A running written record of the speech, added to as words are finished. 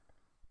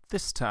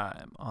This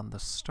time on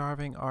the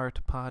Starving Art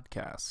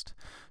podcast,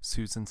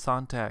 Susan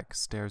Sontag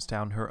stares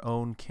down her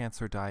own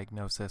cancer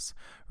diagnosis,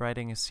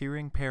 writing a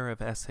searing pair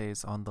of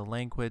essays on the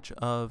language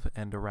of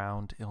and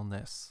around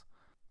illness.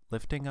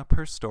 Lifting up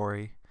her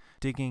story,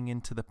 digging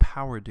into the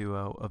power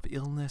duo of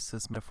illness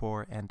as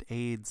metaphor and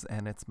AIDS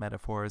and its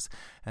metaphors,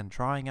 and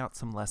drawing out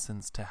some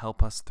lessons to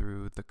help us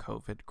through the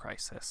COVID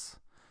crisis.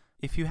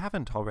 If you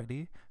haven't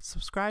already,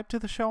 subscribe to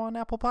the show on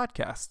Apple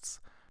Podcasts.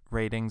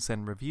 Ratings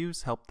and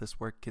reviews help this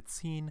work get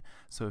seen,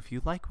 so if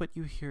you like what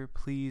you hear,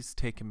 please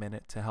take a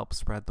minute to help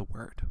spread the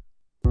word.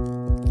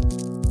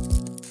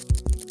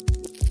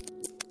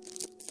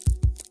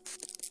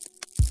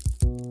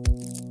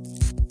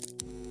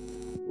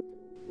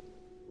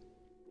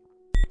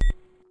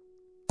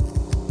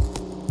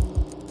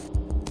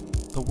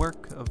 The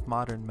work of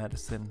modern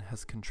medicine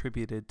has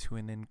contributed to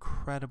an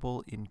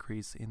incredible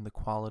increase in the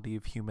quality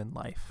of human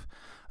life,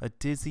 a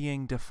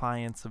dizzying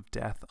defiance of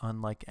death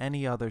unlike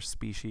any other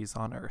species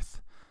on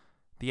Earth.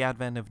 The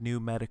advent of new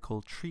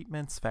medical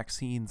treatments,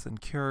 vaccines,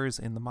 and cures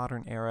in the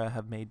modern era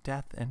have made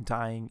death and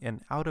dying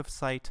an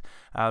out-of-sight,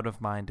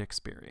 out-of-mind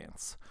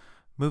experience.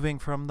 Moving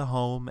from the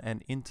home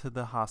and into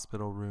the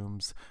hospital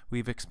rooms,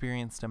 we've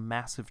experienced a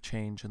massive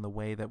change in the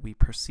way that we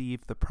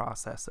perceive the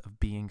process of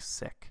being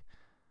sick.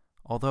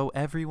 Although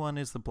everyone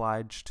is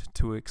obliged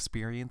to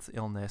experience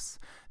illness,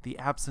 the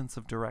absence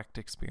of direct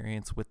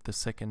experience with the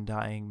sick and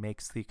dying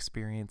makes the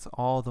experience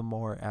all the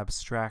more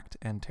abstract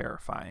and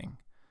terrifying.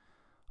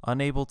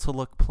 Unable to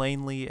look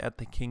plainly at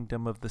the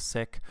kingdom of the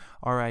sick,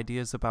 our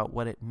ideas about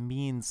what it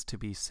means to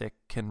be sick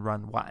can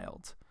run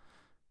wild.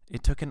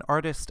 It took an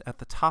artist at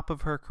the top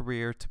of her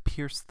career to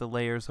pierce the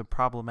layers of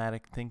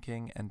problematic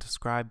thinking and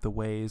describe the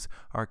ways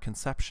our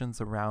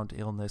conceptions around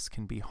illness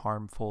can be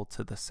harmful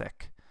to the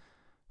sick.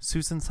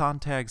 Susan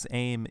Sontag's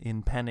aim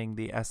in penning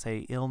the essay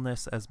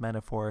Illness as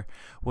Metaphor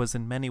was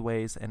in many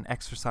ways an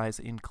exercise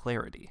in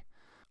clarity.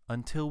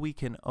 Until we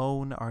can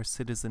own our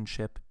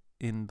citizenship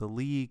in the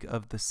League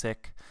of the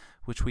Sick,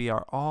 which we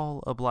are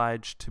all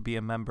obliged to be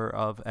a member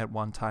of at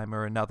one time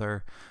or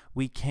another,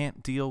 we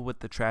can't deal with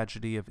the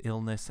tragedy of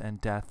illness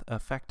and death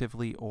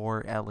effectively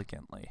or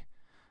elegantly.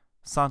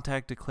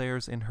 Sontag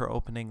declares in her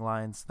opening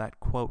lines that,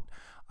 quote,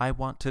 "I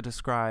want to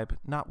describe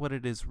not what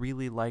it is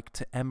really like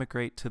to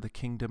emigrate to the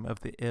kingdom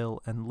of the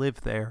ill and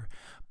live there,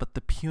 but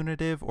the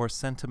punitive or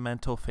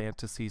sentimental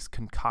fantasies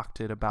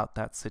concocted about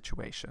that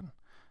situation.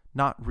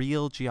 Not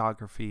real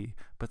geography,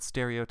 but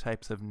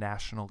stereotypes of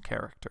national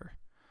character.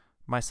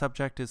 My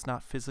subject is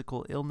not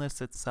physical illness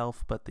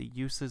itself, but the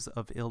uses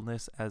of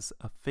illness as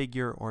a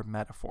figure or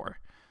metaphor.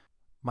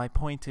 My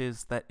point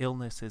is that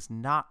illness is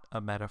not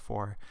a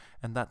metaphor,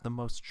 and that the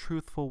most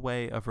truthful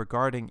way of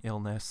regarding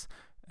illness,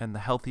 and the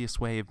healthiest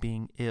way of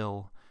being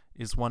ill,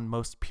 is one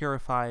most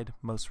purified,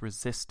 most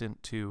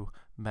resistant to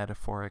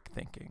metaphoric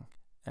thinking."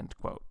 End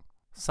quote.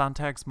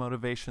 Sontag's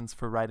motivations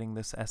for writing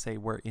this essay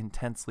were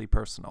intensely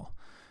personal.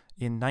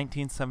 In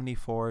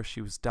 1974,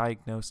 she was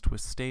diagnosed with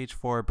stage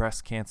 4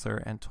 breast cancer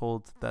and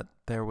told that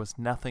there was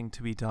nothing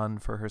to be done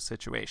for her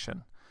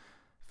situation.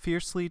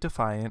 Fiercely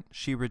defiant,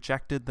 she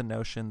rejected the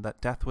notion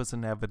that death was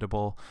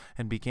inevitable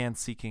and began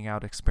seeking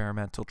out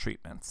experimental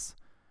treatments.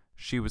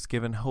 She was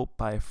given hope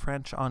by a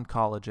French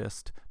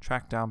oncologist,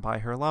 tracked down by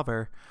her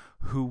lover,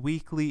 who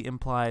weakly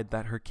implied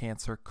that her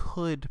cancer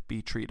could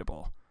be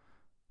treatable.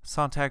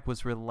 Sontag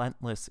was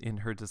relentless in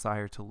her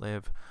desire to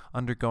live,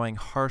 undergoing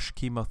harsh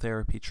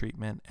chemotherapy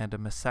treatment and a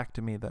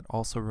mastectomy that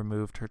also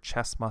removed her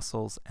chest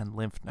muscles and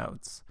lymph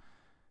nodes.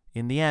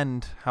 In the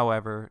end,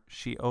 however,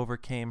 she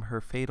overcame her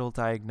fatal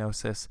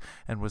diagnosis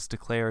and was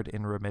declared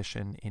in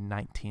remission in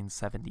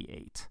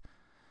 1978.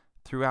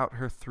 Throughout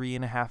her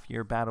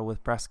 3.5-year battle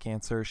with breast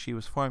cancer, she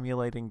was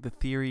formulating the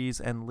theories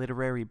and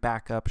literary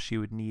backup she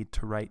would need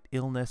to write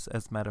Illness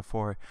as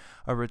Metaphor,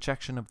 a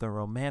rejection of the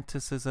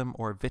romanticism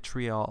or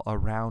vitriol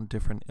around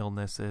different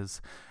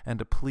illnesses,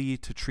 and a plea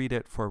to treat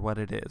it for what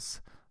it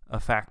is, a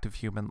fact of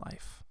human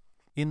life.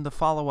 In the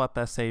follow-up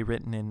essay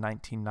written in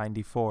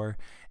 1994,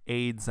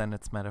 AIDS and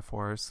its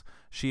Metaphors,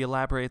 she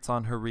elaborates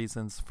on her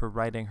reasons for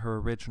writing her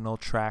original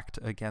tract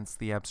against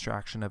the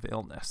abstraction of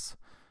illness.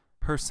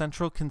 Her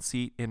central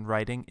conceit in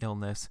writing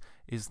Illness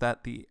is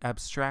that the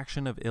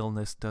abstraction of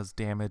illness does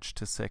damage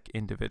to sick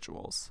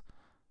individuals.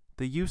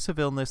 The use of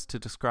illness to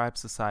describe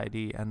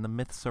society and the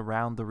myths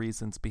around the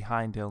reasons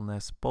behind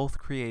illness both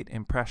create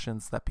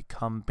impressions that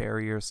become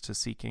barriers to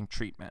seeking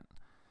treatment.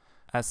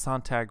 As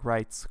Sontag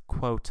writes,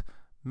 quote,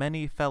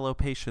 "Many fellow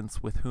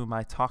patients with whom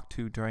I talked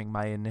to during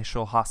my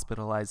initial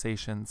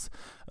hospitalizations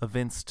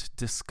evinced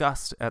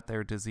disgust at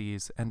their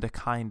disease and a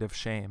kind of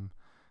shame.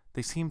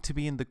 They seemed to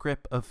be in the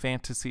grip of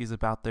fantasies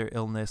about their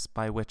illness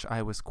by which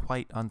I was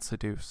quite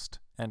unseduced."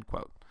 End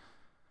quote.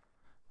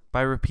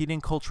 By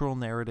repeating cultural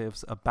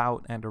narratives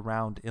about and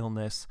around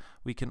illness,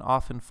 we can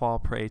often fall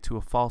prey to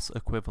a false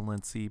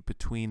equivalency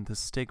between the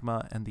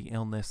stigma and the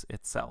illness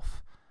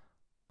itself.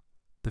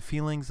 The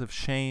feelings of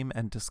shame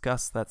and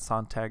disgust that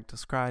Sontag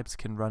describes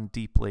can run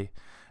deeply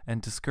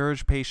and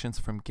discourage patients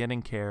from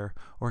getting care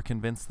or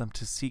convince them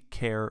to seek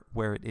care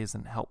where it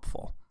isn't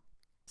helpful.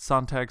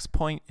 Sontag's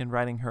point in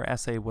writing her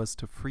essay was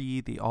to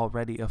free the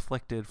already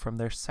afflicted from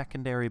their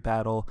secondary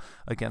battle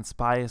against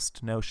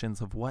biased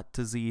notions of what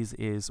disease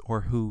is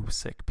or who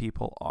sick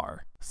people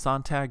are.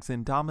 Sontag's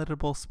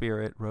indomitable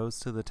spirit rose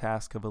to the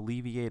task of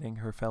alleviating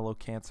her fellow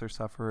cancer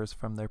sufferers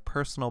from their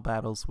personal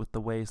battles with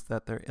the ways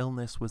that their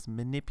illness was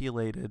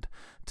manipulated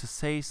to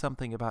say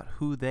something about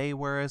who they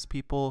were as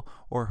people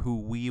or who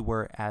we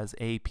were as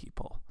a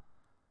people.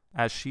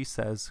 As she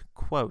says,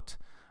 quote,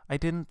 "I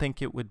didn't think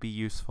it would be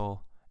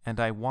useful, and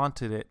I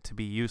wanted it to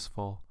be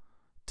useful,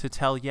 to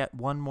tell yet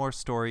one more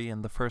story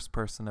in the first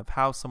person of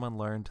how someone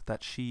learned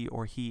that she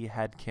or he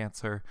had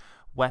cancer,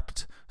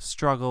 wept,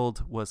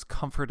 struggled, was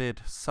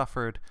comforted,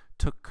 suffered,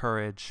 took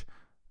courage,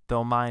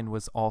 though mine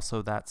was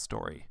also that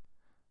story.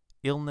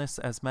 Illness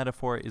as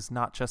metaphor is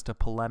not just a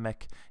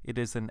polemic, it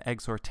is an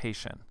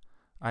exhortation.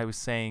 I was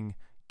saying,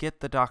 get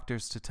the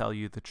doctors to tell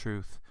you the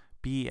truth.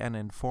 Be an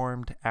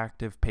informed,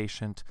 active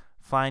patient.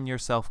 Find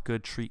yourself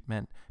good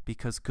treatment,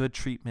 because good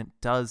treatment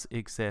does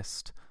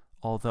exist,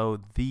 although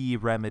the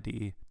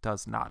remedy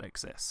does not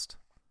exist."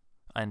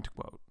 End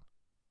quote.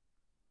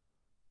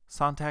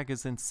 Sontag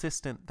is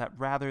insistent that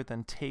rather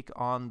than take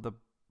on the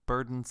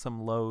burdensome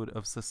load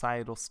of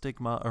societal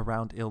stigma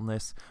around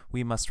illness,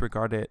 we must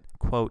regard it,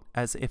 quote,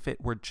 as if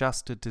it were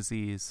just a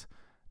disease,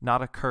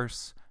 not a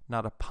curse,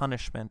 not a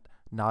punishment,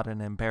 not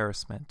an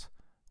embarrassment,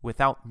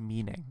 without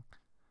meaning.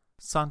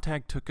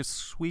 Sontag took a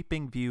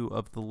sweeping view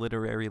of the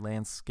literary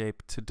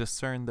landscape to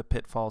discern the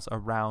pitfalls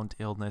around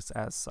illness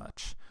as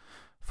such.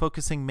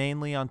 Focusing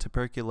mainly on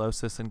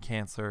tuberculosis and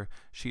cancer,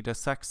 she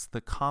dissects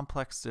the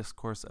complex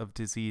discourse of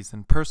disease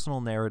in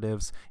personal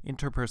narratives,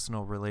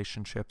 interpersonal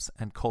relationships,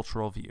 and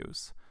cultural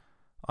views.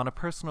 On a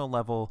personal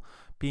level,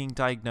 being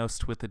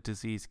diagnosed with a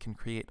disease can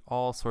create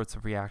all sorts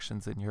of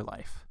reactions in your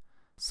life.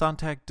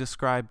 Sontag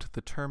described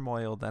the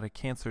turmoil that a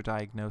cancer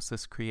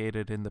diagnosis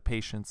created in the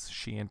patients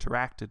she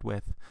interacted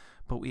with,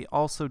 but we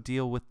also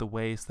deal with the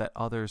ways that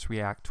others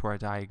react to our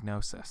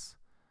diagnosis.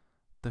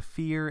 The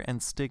fear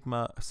and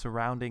stigma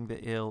surrounding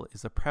the ill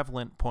is a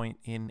prevalent point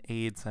in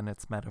AIDS and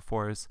its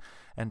metaphors,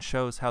 and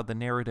shows how the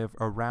narrative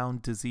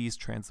around disease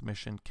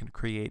transmission can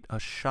create a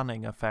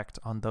shunning effect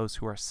on those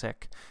who are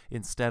sick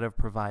instead of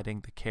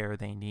providing the care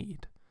they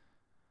need.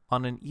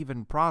 On an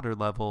even broader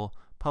level,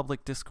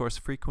 public discourse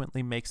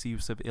frequently makes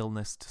use of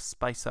illness to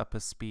spice up a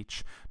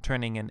speech,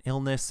 turning an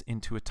illness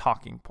into a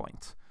talking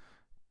point.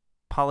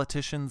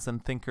 Politicians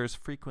and thinkers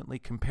frequently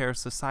compare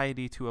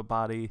society to a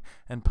body,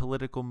 and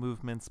political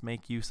movements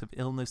make use of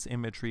illness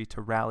imagery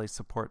to rally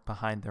support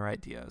behind their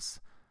ideas.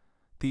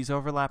 These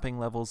overlapping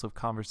levels of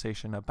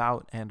conversation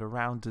about and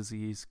around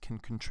disease can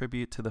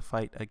contribute to the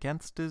fight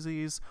against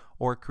disease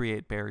or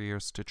create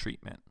barriers to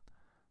treatment.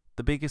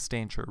 The biggest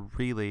danger,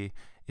 really,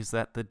 is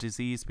that the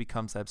disease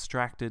becomes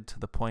abstracted to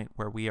the point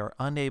where we are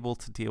unable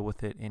to deal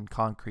with it in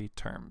concrete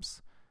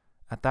terms.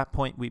 At that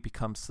point, we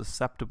become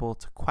susceptible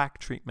to quack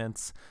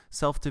treatments,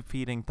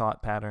 self-defeating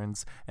thought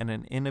patterns, and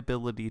an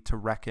inability to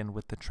reckon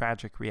with the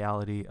tragic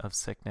reality of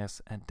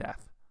sickness and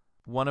death.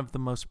 One of the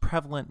most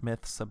prevalent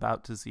myths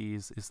about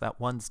disease is that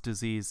one's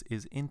disease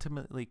is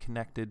intimately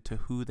connected to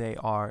who they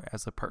are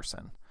as a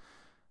person.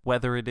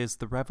 Whether it is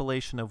the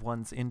revelation of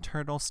one's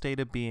internal state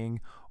of being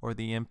or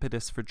the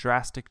impetus for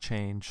drastic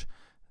change,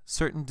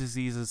 certain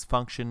diseases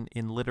function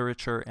in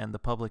literature and the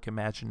public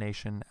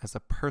imagination as a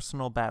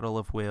personal battle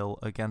of will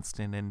against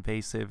an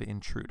invasive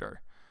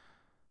intruder.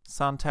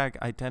 Sontag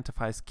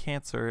identifies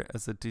cancer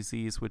as a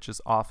disease which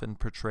is often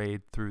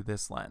portrayed through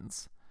this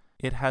lens.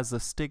 It has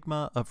a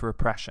stigma of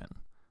repression.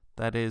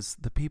 That is,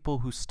 the people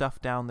who stuff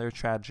down their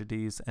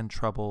tragedies and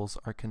troubles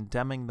are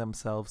condemning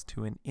themselves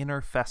to an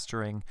inner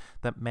festering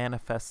that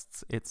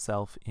manifests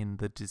itself in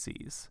the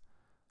disease.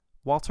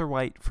 Walter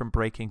White from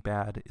Breaking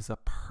Bad is a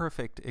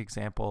perfect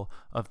example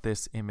of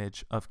this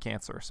image of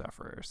cancer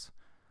sufferers.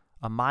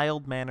 A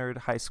mild-mannered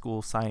high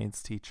school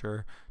science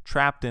teacher,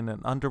 trapped in an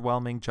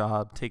underwhelming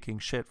job, taking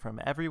shit from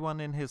everyone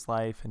in his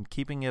life and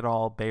keeping it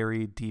all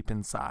buried deep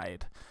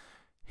inside.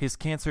 His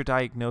cancer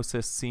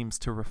diagnosis seems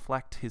to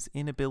reflect his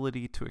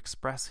inability to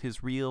express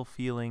his real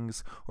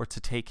feelings or to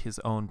take his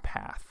own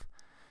path.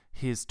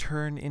 His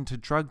turn into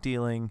drug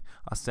dealing,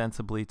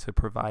 ostensibly to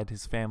provide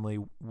his family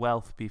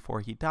wealth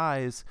before he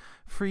dies,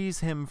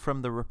 frees him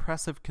from the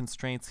repressive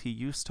constraints he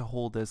used to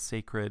hold as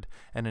sacred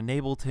and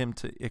enabled him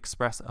to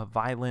express a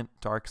violent,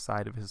 dark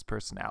side of his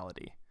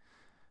personality.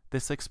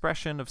 This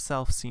expression of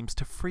self seems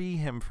to free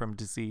him from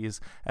disease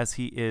as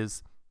he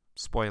is,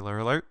 spoiler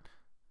alert,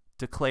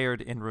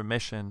 declared in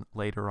remission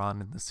later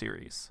on in the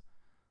series.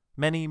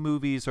 Many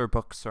movies or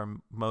books are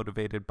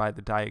motivated by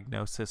the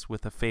diagnosis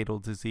with a fatal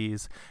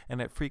disease,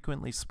 and it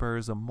frequently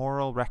spurs a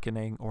moral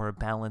reckoning or a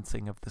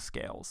balancing of the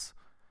scales.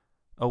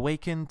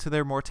 Awakened to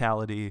their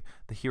mortality,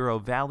 the hero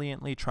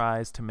valiantly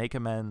tries to make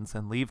amends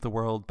and leave the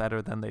world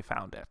better than they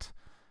found it.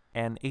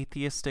 An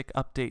atheistic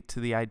update to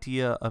the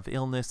idea of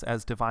illness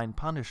as divine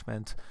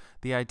punishment,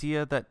 the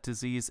idea that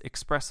disease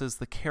expresses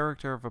the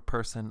character of a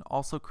person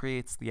also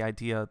creates the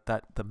idea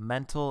that the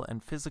mental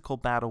and physical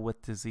battle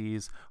with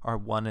disease are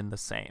one and the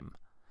same.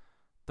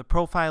 The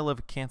profile of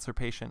a cancer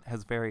patient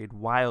has varied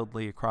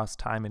wildly across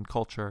time and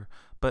culture,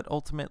 but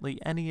ultimately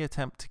any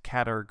attempt to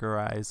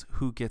categorize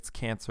who gets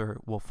cancer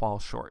will fall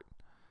short.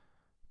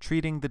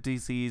 Treating the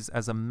disease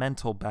as a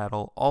mental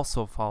battle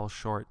also falls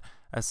short,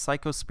 as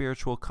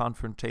psychospiritual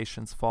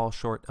confrontations fall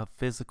short of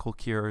physical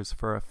cures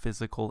for a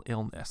physical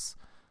illness.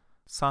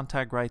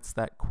 Sontag writes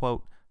that,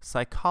 quote,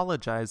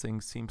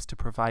 psychologizing seems to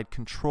provide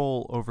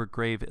control over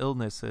grave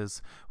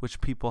illnesses,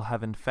 which people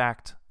have in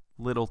fact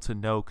little to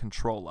no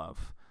control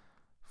of.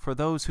 For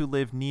those who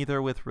live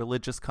neither with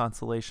religious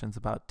consolations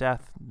about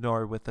death,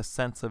 nor with a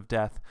sense of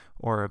death,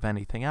 or of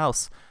anything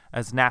else,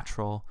 as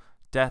natural,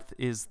 death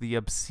is the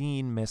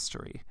obscene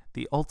mystery,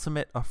 the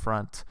ultimate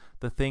affront,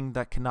 the thing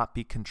that cannot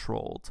be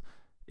controlled.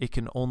 It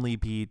can only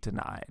be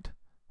denied.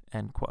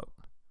 End quote.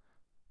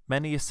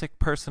 Many a sick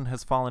person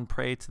has fallen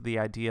prey to the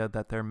idea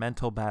that their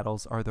mental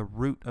battles are the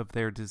root of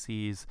their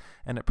disease,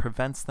 and it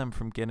prevents them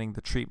from getting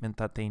the treatment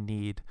that they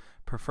need,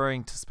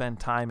 preferring to spend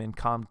time in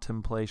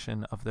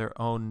contemplation of their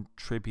own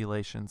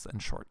tribulations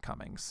and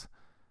shortcomings.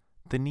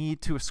 The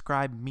need to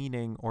ascribe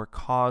meaning or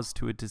cause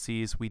to a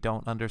disease we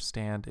don't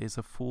understand is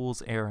a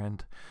fool's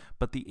errand,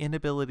 but the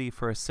inability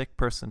for a sick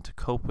person to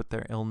cope with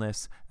their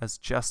illness as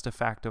just a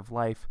fact of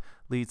life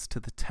leads to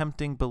the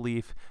tempting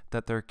belief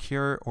that their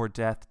cure or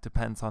death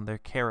depends on their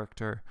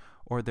character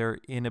or their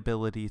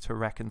inability to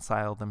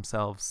reconcile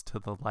themselves to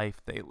the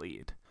life they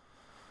lead.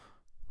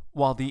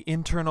 While the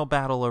internal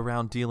battle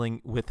around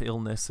dealing with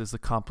illness is a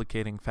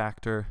complicating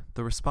factor,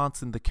 the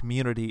response in the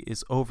community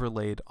is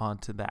overlaid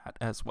onto that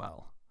as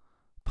well.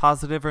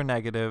 Positive or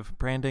negative,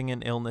 branding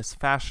an illness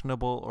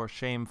fashionable or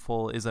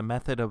shameful is a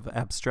method of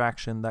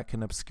abstraction that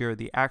can obscure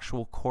the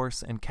actual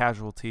course and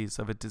casualties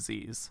of a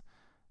disease.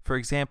 For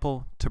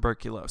example,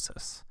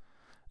 tuberculosis.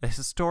 A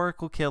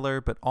historical killer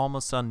but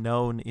almost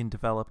unknown in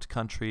developed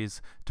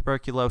countries,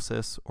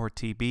 tuberculosis, or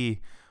TB,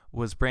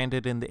 was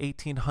branded in the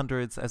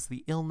 1800s as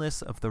the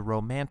illness of the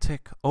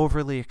romantic,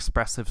 overly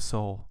expressive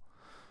soul.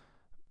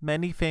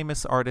 Many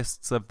famous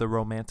artists of the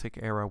Romantic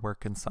era were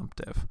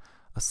consumptive,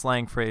 a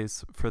slang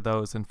phrase for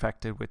those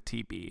infected with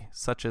TB,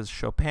 such as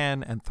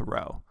Chopin and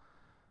Thoreau.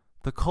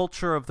 The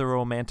culture of the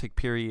Romantic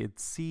period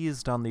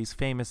seized on these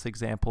famous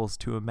examples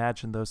to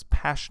imagine those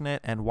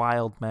passionate and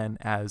wild men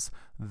as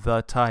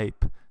the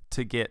type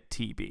to get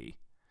TB.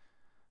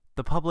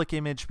 The public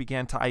image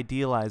began to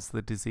idealize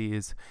the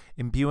disease,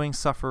 imbuing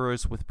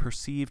sufferers with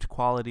perceived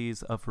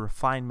qualities of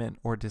refinement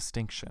or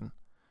distinction.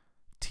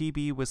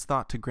 TB was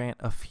thought to grant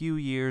a few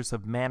years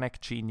of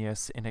manic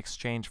genius in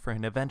exchange for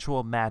an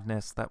eventual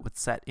madness that would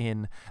set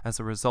in as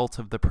a result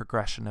of the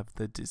progression of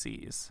the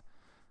disease.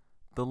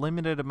 The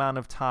limited amount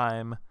of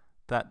time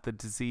that the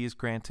disease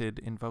granted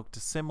invoked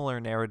a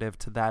similar narrative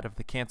to that of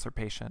the cancer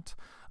patient,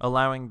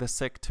 allowing the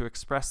sick to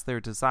express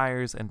their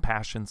desires and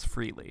passions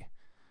freely.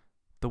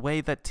 The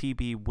way that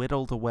TB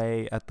whittled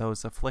away at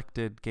those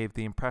afflicted gave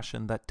the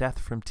impression that death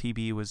from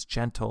TB was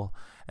gentle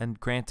and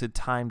granted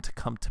time to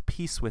come to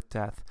peace with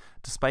death,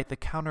 despite the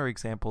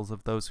counterexamples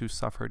of those who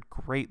suffered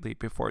greatly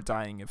before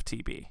dying of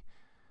TB.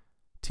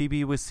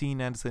 TB was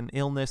seen as an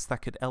illness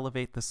that could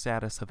elevate the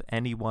status of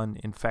anyone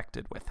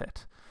infected with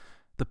it.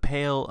 The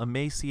pale,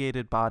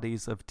 emaciated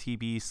bodies of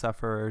TB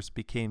sufferers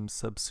became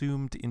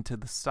subsumed into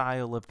the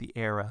style of the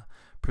era,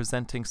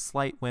 presenting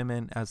slight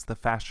women as the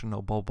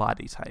fashionable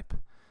body type.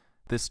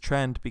 This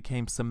trend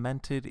became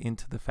cemented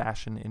into the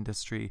fashion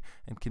industry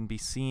and can be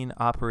seen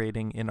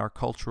operating in our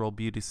cultural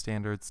beauty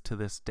standards to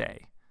this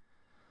day.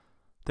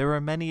 There are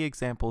many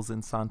examples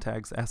in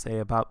Sontag's essay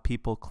about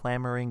people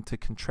clamoring to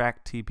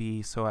contract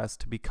TB so as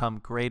to become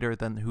greater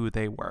than who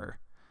they were.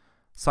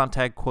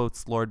 Sontag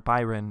quotes Lord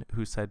Byron,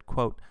 who said,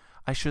 quote,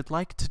 "I should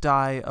like to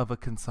die of a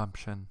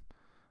consumption."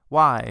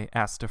 "Why?"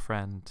 asked a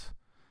friend.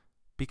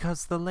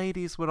 "Because the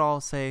ladies would all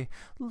say,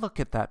 'Look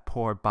at that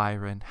poor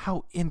Byron,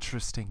 how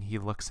interesting he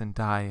looks in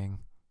dying.'"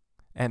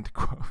 End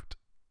quote.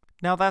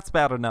 Now that's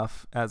bad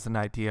enough as an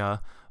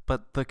idea,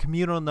 but the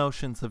communal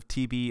notions of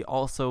TB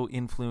also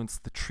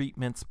influenced the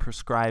treatments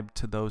prescribed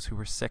to those who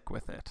were sick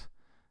with it.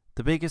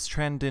 The biggest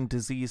trend in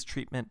disease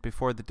treatment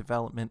before the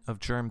development of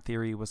germ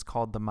theory was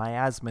called the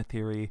miasma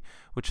theory,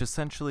 which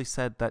essentially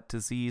said that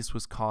disease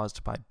was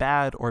caused by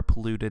bad or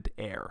polluted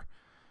air.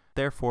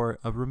 Therefore,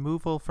 a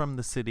removal from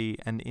the city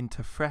and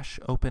into fresh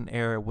open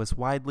air was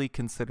widely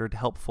considered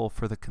helpful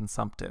for the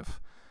consumptive.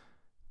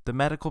 The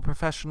medical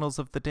professionals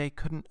of the day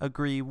couldn't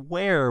agree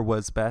where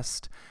was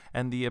best,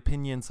 and the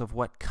opinions of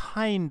what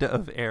kind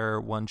of air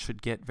one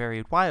should get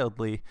varied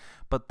wildly,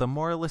 but the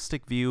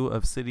moralistic view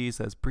of cities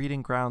as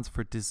breeding grounds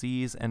for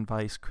disease and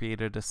vice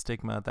created a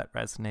stigma that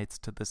resonates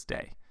to this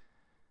day.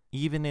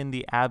 Even in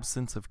the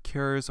absence of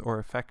cures or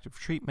effective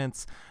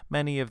treatments,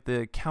 many of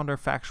the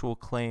counterfactual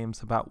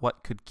claims about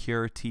what could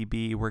cure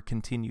TB were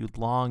continued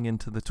long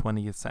into the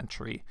 20th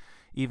century,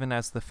 even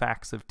as the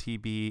facts of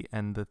TB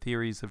and the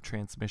theories of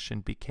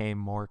transmission became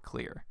more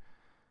clear.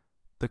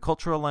 The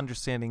cultural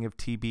understanding of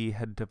TB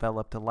had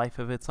developed a life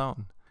of its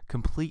own,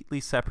 completely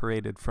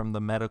separated from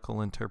the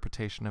medical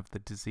interpretation of the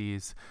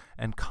disease,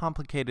 and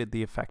complicated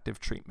the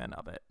effective treatment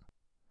of it.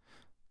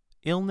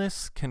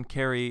 Illness can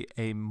carry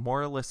a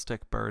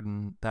moralistic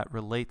burden that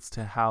relates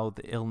to how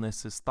the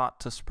illness is thought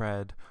to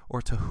spread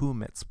or to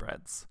whom it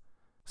spreads.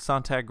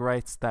 Sontag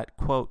writes that,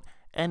 quote,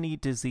 any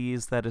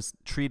disease that is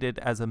treated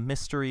as a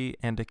mystery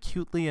and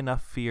acutely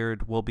enough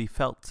feared will be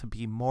felt to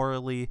be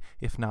morally,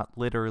 if not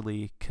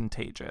literally,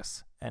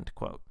 contagious, end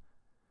quote.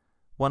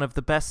 One of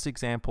the best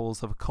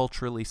examples of a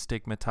culturally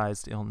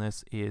stigmatized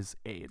illness is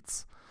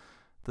AIDS.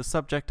 The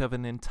subject of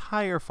an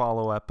entire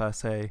follow-up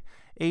essay,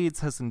 AIDS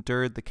has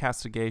endured the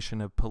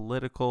castigation of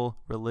political,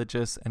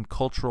 religious, and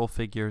cultural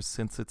figures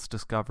since its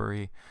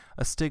discovery,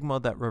 a stigma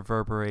that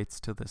reverberates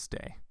to this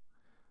day.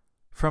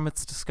 From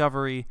its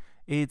discovery,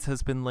 AIDS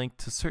has been linked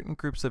to certain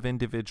groups of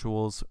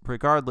individuals,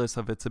 regardless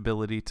of its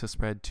ability to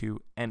spread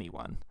to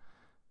anyone.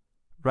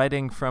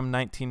 Writing from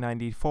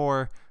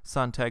 1994,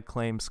 Sontag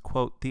claims,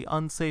 quote, the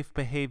unsafe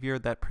behavior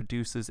that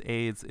produces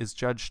AIDS is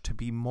judged to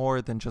be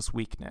more than just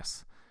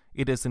weakness.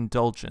 It is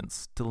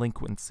indulgence,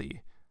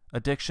 delinquency,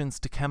 addictions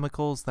to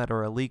chemicals that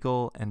are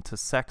illegal and to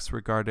sex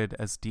regarded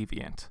as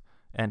deviant,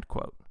 end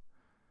quote.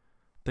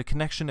 The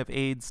connection of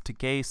AIDS to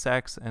gay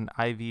sex and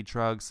IV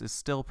drugs is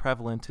still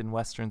prevalent in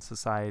Western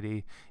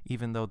society,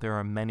 even though there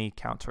are many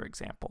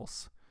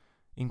counterexamples.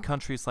 In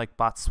countries like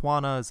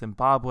Botswana,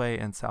 Zimbabwe,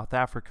 and South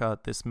Africa,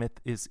 this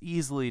myth is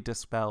easily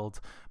dispelled,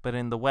 but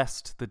in the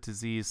West, the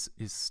disease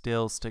is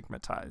still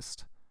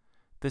stigmatized.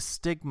 This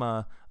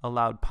stigma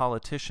allowed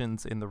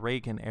politicians in the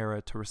Reagan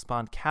era to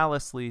respond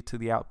callously to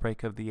the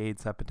outbreak of the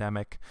AIDS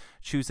epidemic,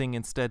 choosing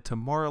instead to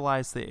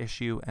moralize the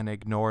issue and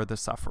ignore the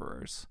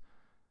sufferers.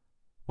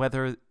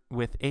 Whether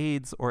with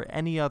AIDS or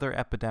any other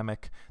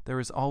epidemic, there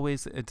is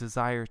always a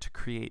desire to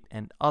create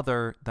an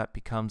other that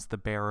becomes the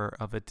bearer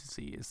of a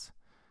disease.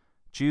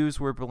 Jews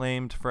were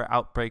blamed for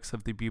outbreaks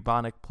of the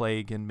bubonic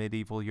plague in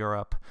medieval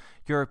Europe.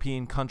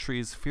 European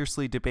countries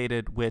fiercely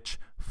debated which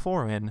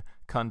foreign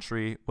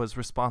country was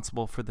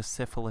responsible for the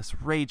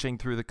syphilis raging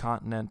through the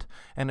continent,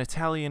 and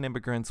Italian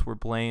immigrants were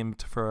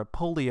blamed for a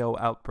polio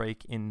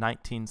outbreak in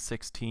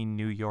 1916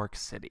 New York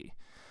City.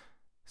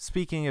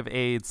 Speaking of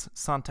AIDS,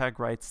 Sontag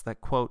writes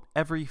that, quote,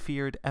 every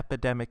feared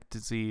epidemic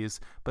disease,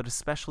 but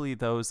especially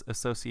those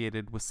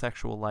associated with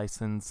sexual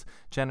license,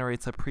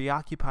 generates a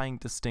preoccupying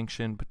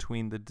distinction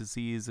between the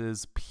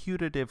disease's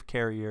putative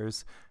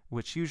carriers,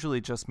 which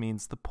usually just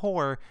means the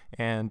poor,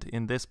 and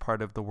in this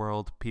part of the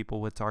world, people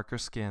with darker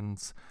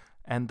skins,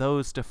 and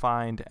those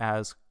defined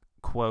as,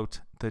 quote,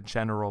 the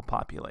general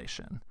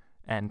population,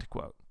 end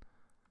quote.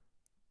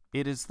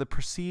 It is the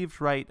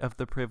perceived right of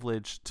the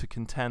privileged to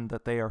contend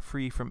that they are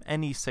free from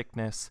any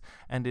sickness,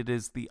 and it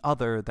is the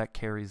other that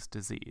carries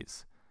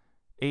disease.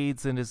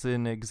 AIDS is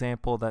an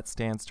example that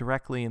stands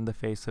directly in the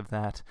face of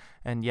that,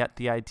 and yet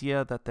the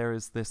idea that there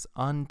is this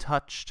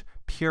untouched,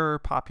 pure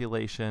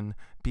population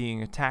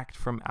being attacked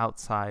from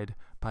outside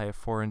by a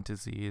foreign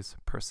disease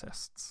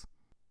persists.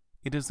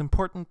 It is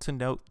important to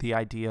note the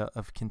idea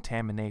of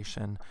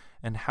contamination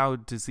and how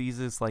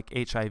diseases like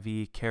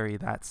HIV carry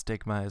that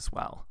stigma as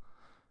well.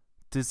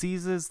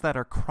 Diseases that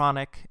are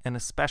chronic, and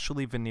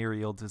especially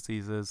venereal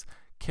diseases,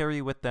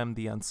 carry with them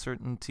the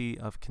uncertainty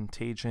of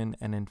contagion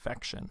and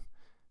infection.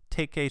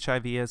 Take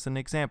HIV as an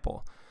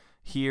example.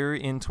 Here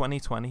in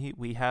 2020,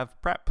 we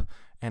have PrEP,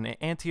 an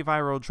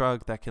antiviral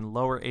drug that can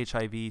lower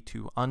HIV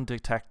to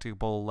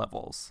undetectable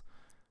levels.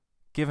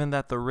 Given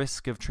that the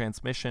risk of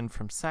transmission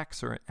from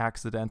sex or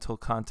accidental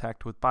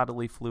contact with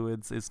bodily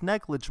fluids is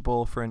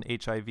negligible for an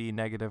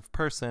HIV-negative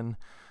person,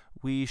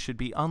 we should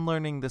be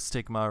unlearning the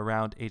stigma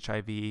around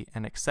HIV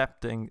and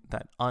accepting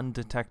that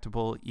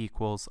undetectable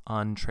equals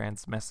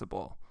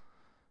untransmissible.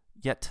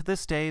 Yet to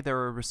this day, there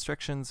are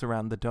restrictions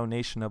around the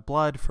donation of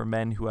blood for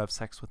men who have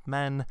sex with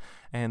men,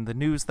 and the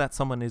news that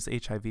someone is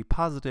HIV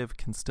positive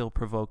can still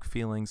provoke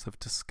feelings of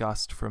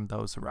disgust from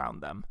those around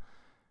them.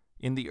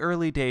 In the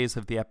early days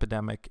of the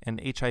epidemic, an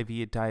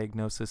HIV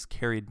diagnosis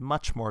carried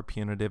much more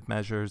punitive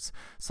measures,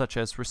 such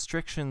as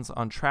restrictions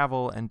on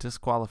travel and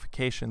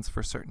disqualifications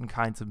for certain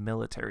kinds of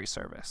military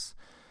service.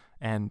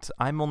 And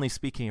I'm only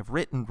speaking of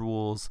written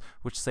rules,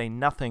 which say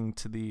nothing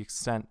to the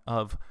extent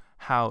of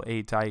how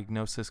a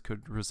diagnosis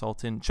could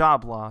result in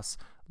job loss,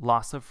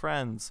 loss of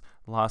friends,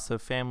 loss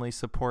of family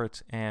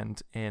support,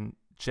 and in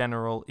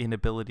general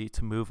inability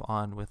to move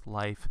on with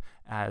life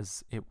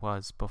as it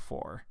was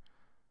before.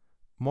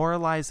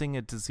 Moralizing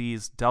a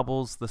disease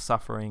doubles the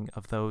suffering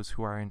of those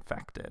who are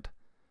infected.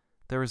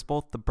 There is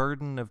both the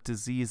burden of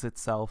disease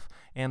itself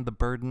and the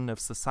burden of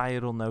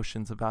societal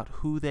notions about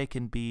who they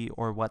can be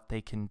or what they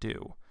can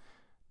do.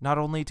 Not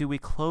only do we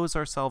close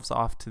ourselves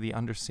off to the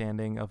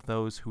understanding of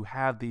those who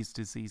have these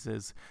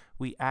diseases,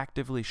 we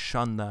actively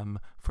shun them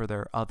for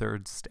their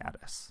othered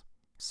status.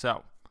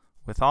 So,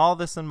 with all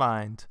this in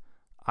mind,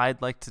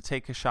 I'd like to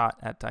take a shot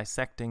at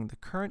dissecting the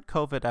current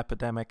COVID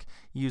epidemic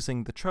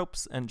using the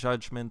tropes and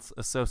judgments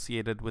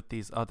associated with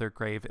these other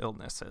grave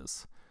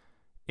illnesses.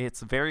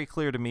 It's very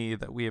clear to me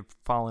that we have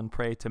fallen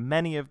prey to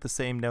many of the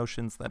same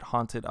notions that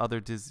haunted other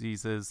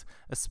diseases,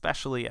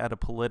 especially at a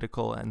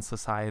political and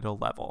societal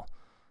level.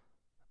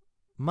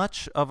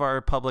 Much of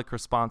our public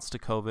response to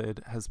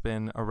COVID has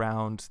been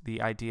around the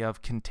idea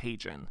of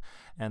contagion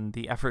and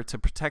the effort to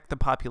protect the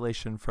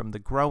population from the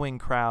growing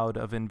crowd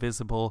of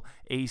invisible,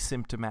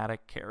 asymptomatic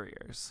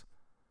carriers.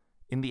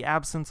 In the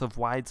absence of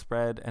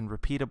widespread and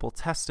repeatable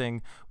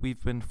testing,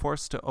 we've been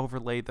forced to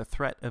overlay the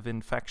threat of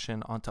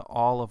infection onto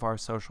all of our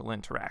social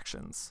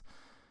interactions.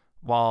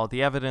 While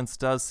the evidence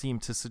does seem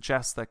to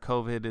suggest that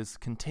COVID is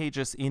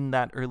contagious in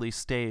that early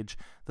stage,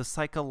 the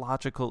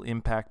psychological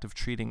impact of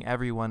treating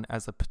everyone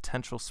as a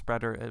potential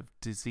spreader of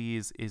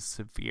disease is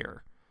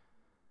severe.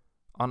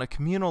 On a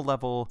communal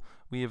level,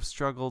 we have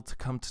struggled to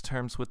come to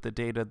terms with the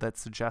data that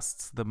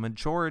suggests the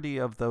majority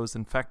of those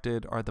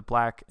infected are the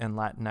Black and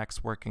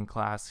Latinx working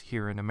class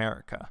here in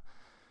America.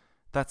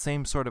 That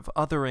same sort of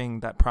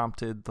othering that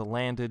prompted the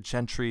landed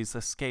gentry's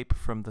escape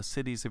from the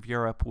cities of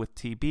Europe with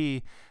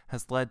TB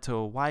has led to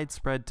a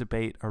widespread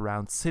debate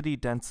around city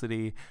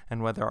density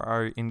and whether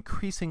our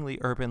increasingly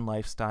urban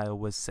lifestyle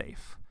was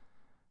safe.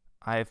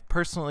 I've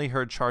personally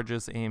heard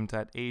charges aimed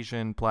at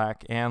Asian,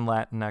 Black, and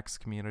Latinx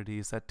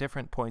communities at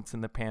different points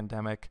in the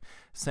pandemic,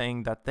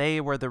 saying that they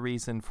were the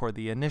reason for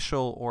the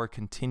initial or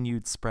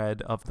continued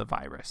spread of the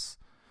virus.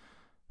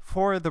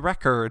 For the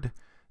record,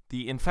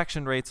 the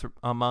infection rates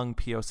among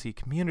POC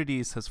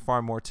communities has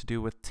far more to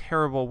do with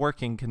terrible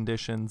working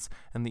conditions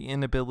and the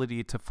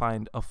inability to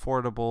find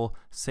affordable,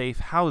 safe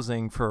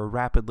housing for a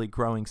rapidly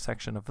growing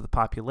section of the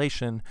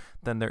population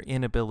than their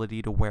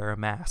inability to wear a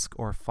mask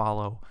or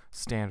follow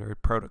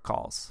standard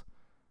protocols.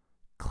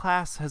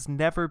 Class has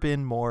never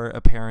been more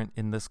apparent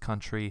in this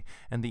country,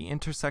 and the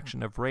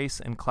intersection of race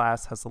and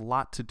class has a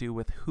lot to do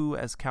with who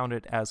is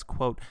counted as,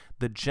 quote,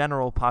 the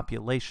general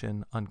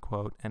population,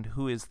 unquote, and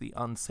who is the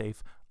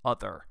unsafe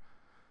other.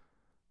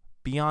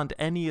 Beyond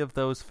any of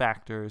those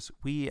factors,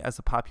 we as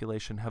a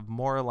population have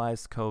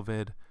moralized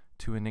COVID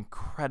to an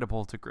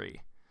incredible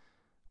degree.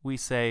 We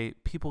say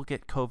people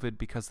get COVID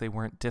because they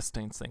weren't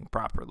distancing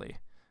properly,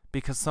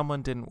 because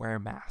someone didn't wear a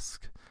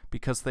mask,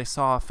 because they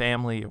saw a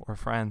family or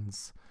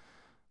friends.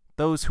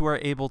 Those who are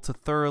able to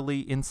thoroughly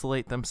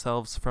insulate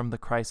themselves from the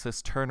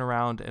crisis turn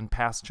around and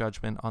pass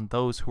judgment on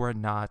those who are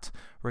not,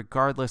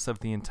 regardless of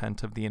the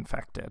intent of the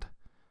infected.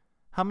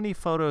 How many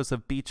photos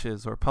of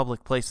beaches or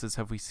public places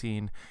have we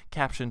seen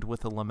captioned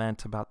with a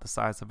lament about the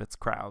size of its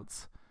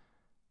crowds?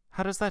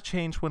 How does that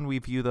change when we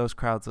view those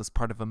crowds as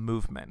part of a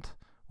movement,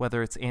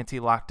 whether it's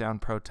anti-lockdown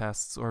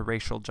protests or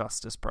racial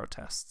justice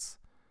protests?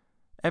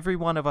 Every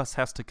one of us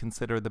has to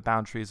consider the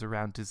boundaries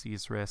around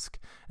disease risk,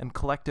 and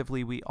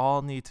collectively we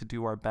all need to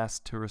do our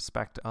best to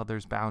respect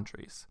others'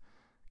 boundaries.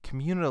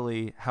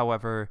 Communally,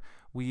 however,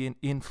 we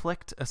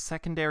inflict a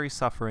secondary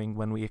suffering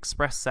when we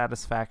express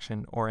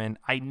satisfaction or an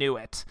 "I knew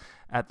it"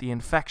 at the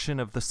infection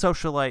of the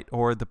socialite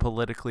or the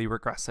politically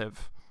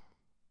regressive.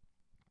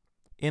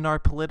 In our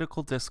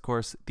political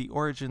discourse, the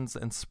origins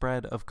and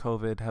spread of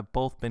COVID have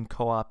both been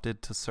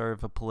co-opted to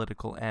serve a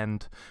political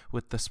end,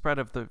 with the spread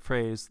of the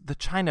phrase "the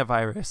China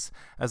virus"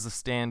 as a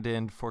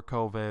stand-in for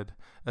COVID,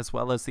 as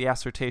well as the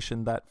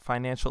assertion that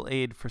financial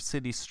aid for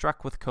cities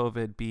struck with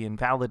COVID be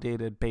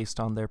invalidated based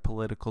on their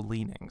political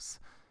leanings.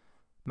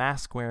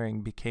 Mask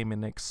wearing became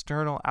an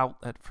external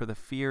outlet for the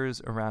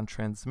fears around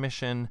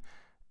transmission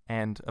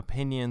and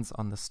opinions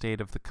on the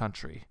state of the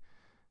country.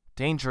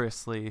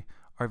 Dangerously,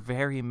 our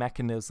very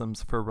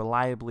mechanisms for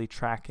reliably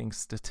tracking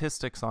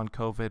statistics on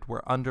COVID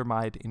were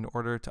undermined in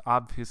order to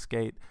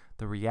obfuscate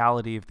the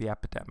reality of the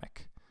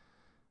epidemic.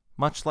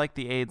 Much like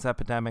the AIDS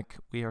epidemic,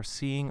 we are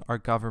seeing our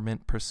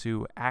government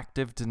pursue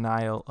active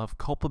denial of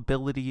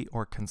culpability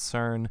or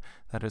concern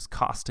that is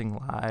costing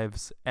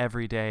lives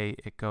every day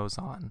it goes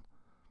on.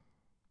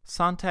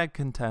 Sontag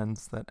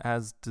contends that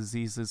as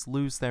diseases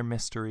lose their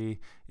mystery,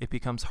 it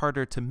becomes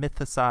harder to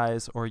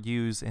mythicize or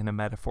use in a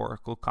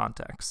metaphorical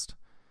context.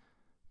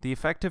 The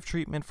effective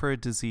treatment for a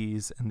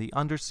disease and the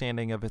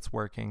understanding of its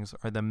workings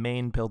are the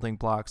main building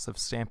blocks of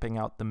stamping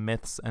out the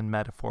myths and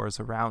metaphors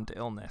around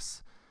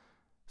illness.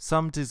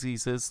 Some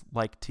diseases,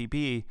 like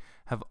TB,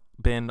 have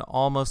been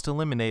almost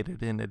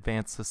eliminated in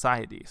advanced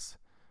societies.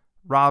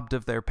 Robbed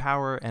of their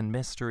power and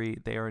mystery,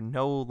 they are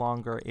no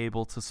longer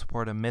able to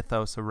support a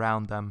mythos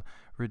around them,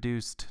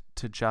 reduced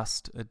to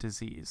just a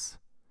disease.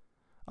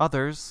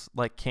 Others,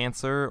 like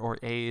cancer or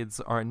AIDS,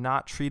 are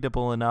not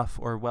treatable enough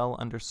or well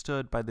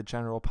understood by the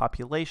general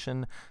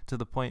population to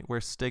the point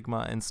where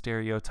stigma and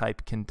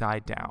stereotype can die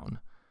down.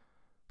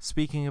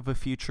 Speaking of a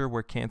future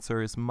where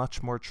cancer is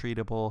much more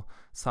treatable,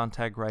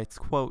 Sontag writes,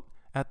 quote,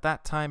 "At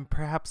that time,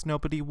 perhaps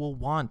nobody will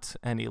want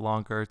any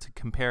longer to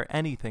compare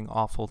anything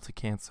awful to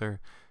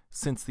cancer,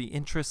 since the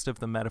interest of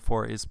the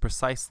metaphor is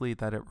precisely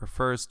that it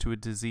refers to a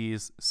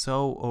disease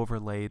so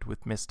overlaid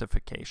with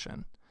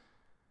mystification.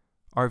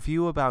 Our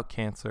view about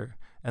cancer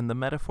and the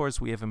metaphors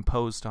we have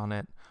imposed on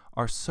it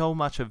are so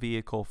much a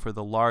vehicle for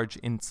the large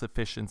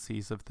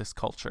insufficiencies of this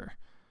culture,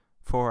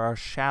 for our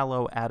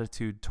shallow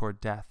attitude toward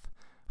death,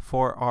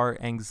 for our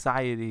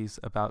anxieties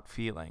about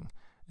feeling,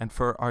 and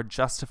for our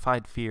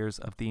justified fears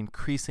of the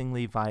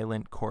increasingly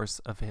violent course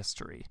of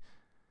history.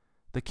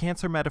 The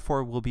cancer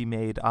metaphor will be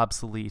made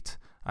obsolete,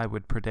 I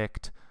would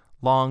predict,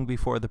 long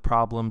before the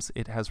problems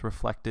it has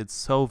reflected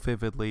so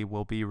vividly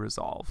will be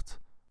resolved."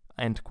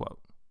 End quote.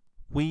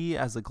 We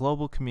as a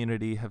global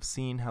community have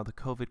seen how the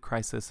COVID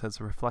crisis has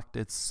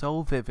reflected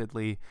so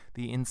vividly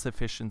the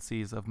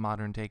insufficiencies of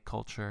modern-day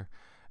culture,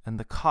 and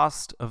the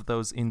cost of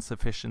those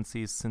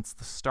insufficiencies since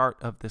the start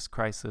of this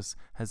crisis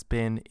has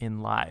been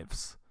in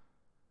lives.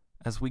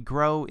 As we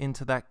grow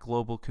into that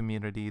global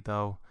community,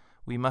 though,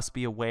 we must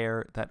be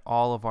aware that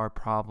all of our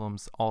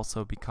problems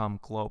also become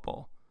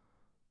global.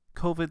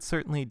 COVID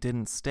certainly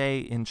didn't stay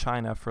in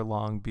China for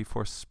long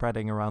before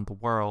spreading around the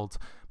world,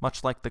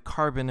 much like the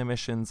carbon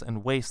emissions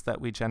and waste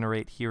that we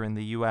generate here in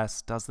the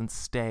US doesn't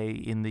stay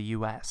in the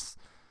US.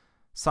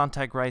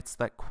 Sontag writes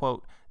that,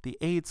 quote, "The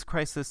AIDS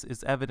crisis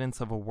is evidence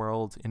of a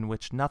world in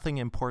which nothing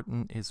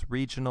important is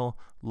regional,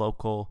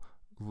 local,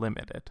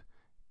 limited,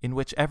 in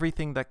which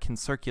everything that can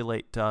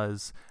circulate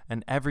does,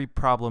 and every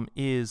problem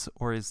is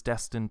or is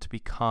destined to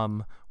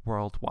become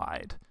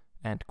worldwide."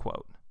 End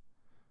quote.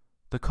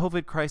 The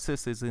COVID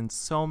crisis is in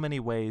so many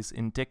ways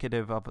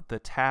indicative of the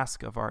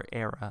task of our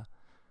era: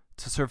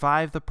 to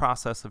survive the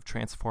process of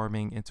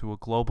transforming into a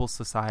global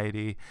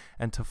society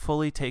and to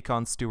fully take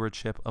on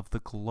stewardship of the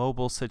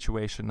global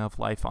situation of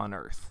life on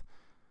Earth.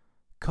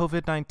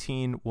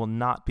 COVID-19 will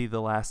not be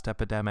the last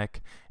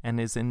epidemic and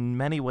is in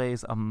many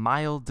ways a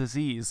mild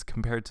disease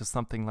compared to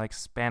something like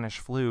Spanish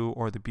flu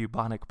or the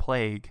bubonic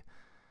plague.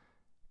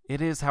 It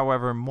is,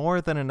 however,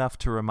 more than enough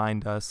to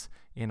remind us,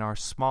 in our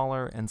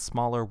smaller and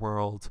smaller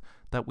world,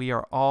 that we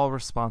are all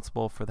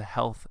responsible for the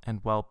health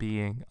and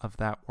well-being of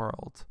that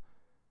world.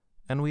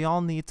 And we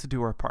all need to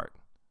do our part.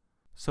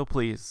 So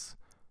please,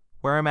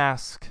 wear a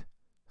mask,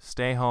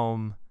 stay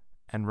home,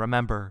 and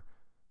remember,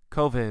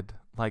 COVID,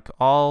 like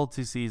all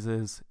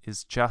diseases,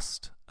 is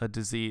just a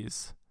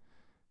disease.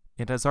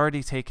 It has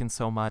already taken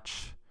so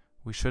much.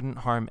 We shouldn't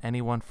harm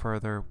anyone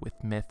further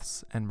with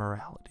myths and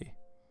morality.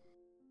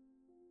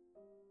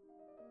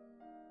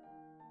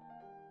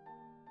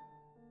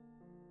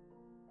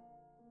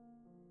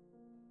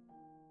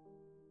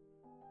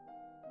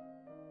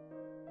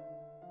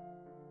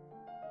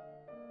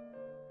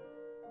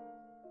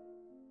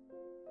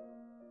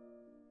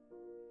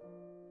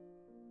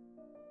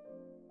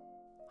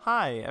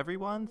 Hi,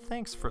 everyone.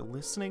 Thanks for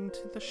listening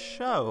to the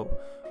show.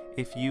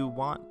 If you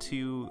want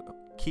to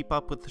keep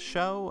up with the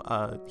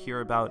show,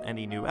 hear about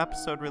any new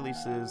episode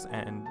releases,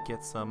 and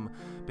get some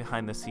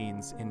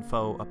behind-the-scenes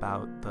info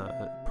about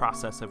the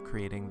process of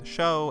creating the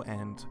show,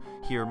 and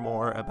hear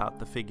more about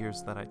the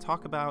figures that I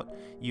talk about,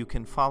 you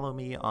can follow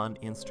me on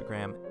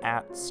Instagram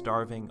at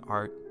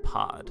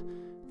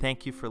StarvingArtPod.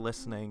 Thank you for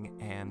listening,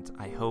 and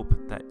I hope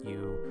that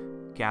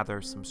you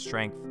gather some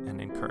strength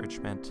and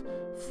encouragement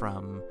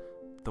from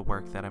the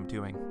work that I'm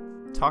doing.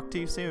 Talk to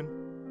you soon.